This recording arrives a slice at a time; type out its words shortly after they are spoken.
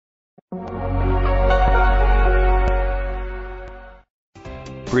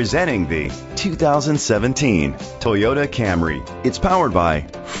Presenting the 2017 Toyota Camry. It's powered by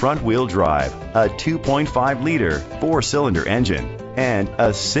front-wheel drive, a 2.5-liter 4-cylinder engine, and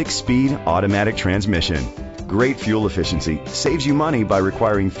a 6-speed automatic transmission. Great fuel efficiency saves you money by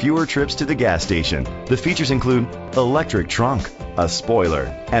requiring fewer trips to the gas station. The features include electric trunk, a spoiler,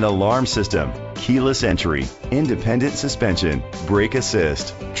 an alarm system, keyless entry, independent suspension, brake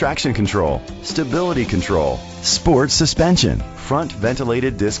assist, traction control, stability control, sports suspension, front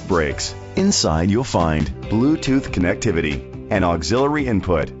ventilated disc brakes. Inside you'll find Bluetooth connectivity, an auxiliary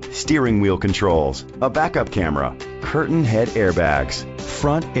input, steering wheel controls, a backup camera, curtain head airbags,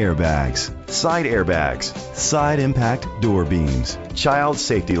 front airbags, side impact door beams, child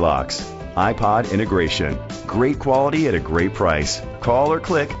safety locks, iPod integration. Great quality at a great price. Call or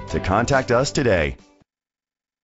click to contact us today.